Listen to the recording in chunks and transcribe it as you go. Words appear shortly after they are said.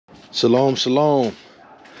Shalom, shalom.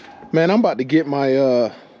 Man, I'm about to get my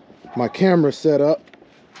my camera set up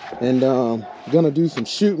and gonna do some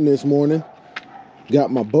shooting this morning.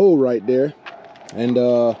 Got my bow right there and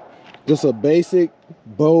just a basic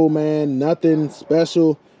bow, man, nothing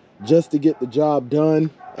special, just to get the job done.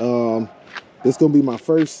 This gonna be my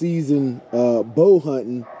first season bow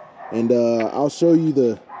hunting, and I'll show you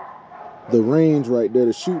the range right there,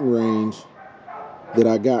 the shooting range that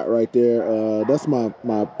I got right there. That's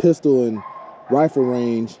my pistol and rifle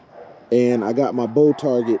range, and I got my bow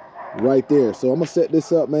target right there. So I'm gonna set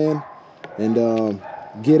this up, man, and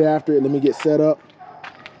get after it. Let me get set up.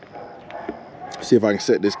 See if I can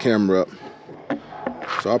set this camera up.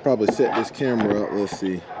 So I'll probably set this camera up. Let's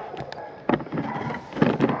see.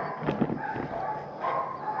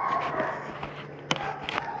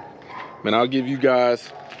 Man, I'll give you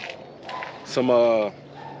guys some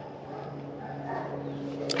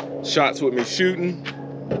shots with me shooting.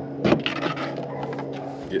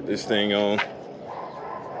 Get this thing on.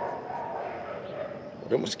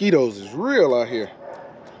 The mosquitoes is real out here.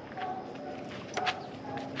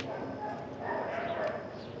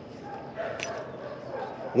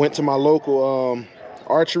 Went to my local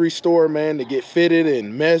archery store, man, to get fitted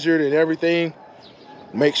and measured and everything.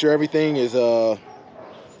 Make sure everything is the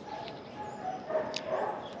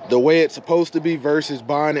way it's supposed to be, versus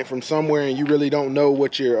buying it from somewhere and you really don't know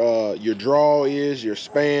what your draw is, your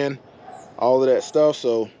span, all of that stuff.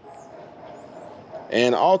 So,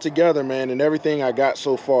 and all together, man, and everything I got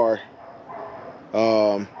so far,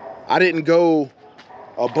 I didn't go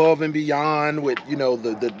above and beyond with, you know,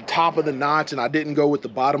 the top of the notch, and I didn't go with the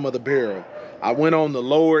bottom of the barrel. I went on the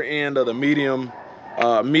lower end of the medium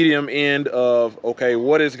end of, okay,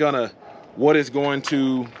 what is going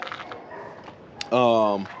to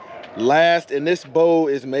last. And this bow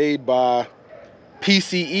is made by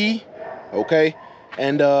PCE, okay,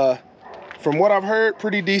 and from what I've heard,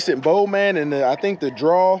 pretty decent bow, man. And I think the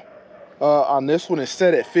draw on this one is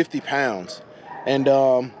set at 50 pounds. And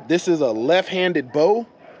this is a left-handed bow,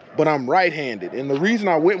 but I'm right-handed. And the reason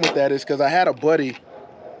I went with that is because I had a buddy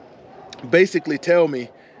basically tell me,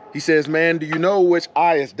 he says, man, do you know which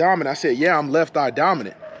eye is dominant? I said, yeah, I'm left eye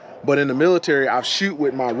dominant, but in the military, I shoot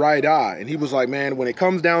with my right eye. And he was like, man, when it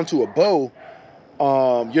comes down to a bow,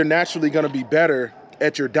 you're naturally going to be better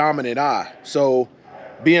at your dominant eye. So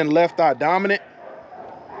being left eye dominant,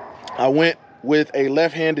 I went with a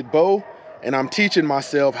left-handed bow, and I'm teaching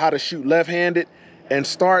myself how to shoot left-handed. And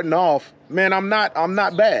starting off, man, I'm not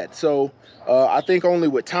bad. So I think only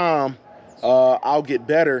with time I'll get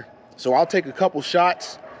better. So I'll take a couple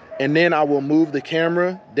shots, and then I will move the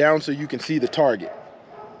camera down so you can see the target.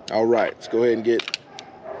 All right, let's go ahead and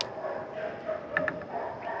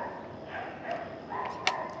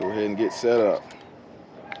get set up.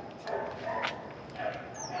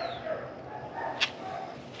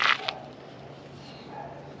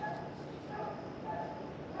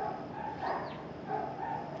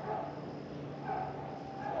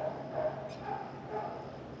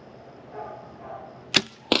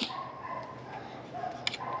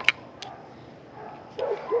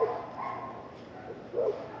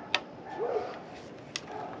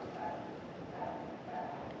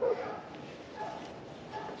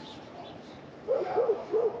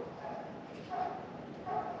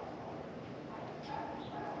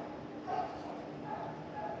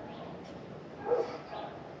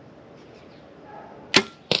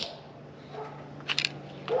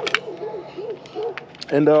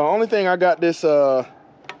 And the only thing I got this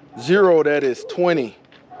zero that is 20,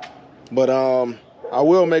 but I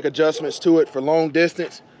will make adjustments to it for long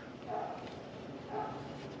distance.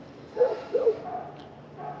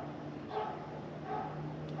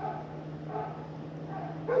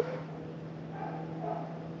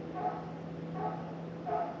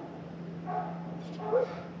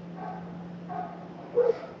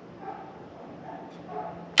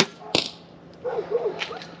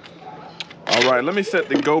 All right, let me set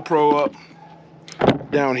the GoPro up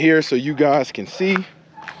down here so you guys can see,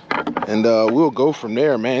 and we'll go from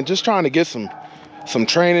there, man. Just trying to get some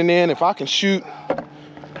training in. If I can shoot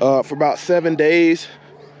for about 7 days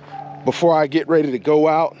before I get ready to go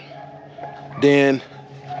out, then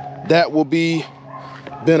that will be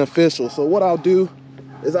beneficial. So what I'll do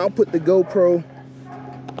is I'll put the GoPro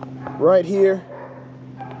right here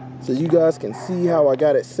so you guys can see how I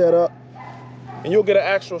got it set up, and you'll get an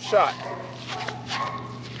actual shot.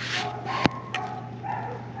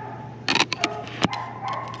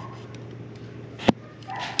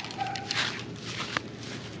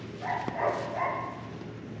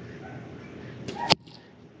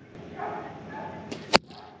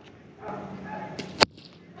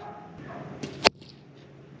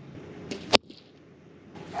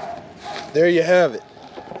 there you have it.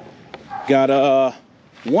 Got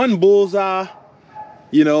one bullseye,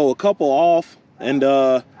 you know, a couple off, and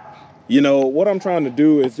you know, what I'm trying to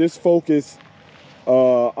do is just focus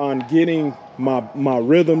on getting my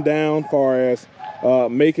rhythm down, far as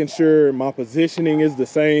making sure my positioning is the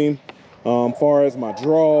same, far as my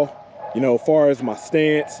draw, you know, far as my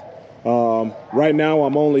stance. Right now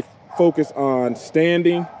I'm only focused on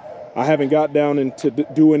standing. I haven't got down into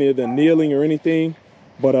do any of the kneeling or anything,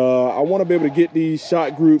 but I want to be able to get these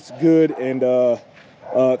shot groups good and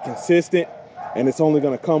consistent, and it's only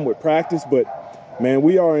going to come with practice. But man,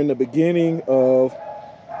 we are in the beginning of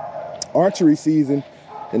archery season,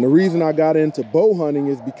 and the reason I got into bow hunting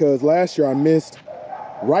is because last year I missed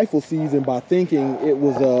rifle season by thinking it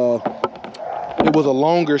was a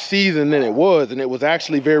longer season than it was, and it was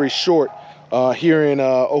actually very short here in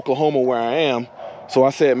Oklahoma where I am. So I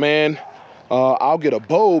said, man, I'll get a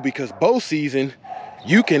bow, because bow season,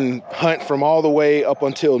 you can hunt from all the way up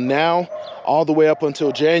until now, all the way up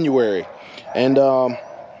until January. And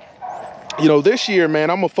you know, this year, man,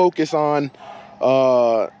 I'm gonna focus on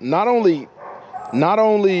not only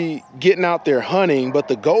getting out there hunting, but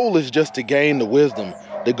the goal is just to gain the wisdom.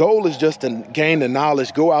 The goal is just to gain the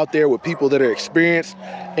knowledge, go out there with people that are experienced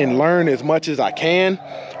and learn as much as I can.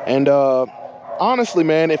 And honestly,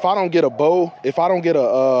 man, if I don't get a bow, if I don't get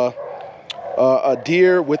a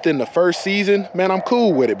deer within the first season, man, I'm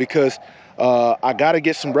cool with it, because I got to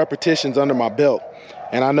get some repetitions under my belt.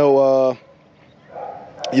 And I know,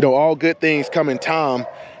 you know, all good things come in time,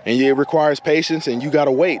 and it requires patience, and you got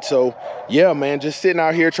to wait. So yeah, man, just sitting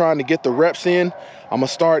out here trying to get the reps in. I'm gonna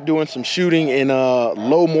start doing some shooting in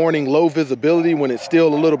low morning, low visibility, when it's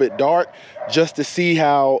still a little bit dark, just to see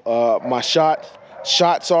how my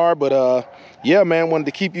shots are. But yeah, man, wanted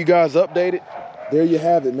to keep you guys updated. There you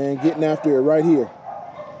have it, man, getting after it right here.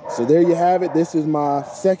 So there you have it. This is my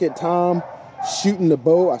second time shooting the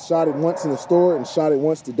bow. I shot it once in the store and shot it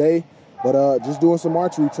once today, but just doing some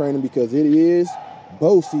archery training because it is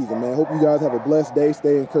bow season, man. Hope you guys have a blessed day.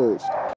 Stay encouraged.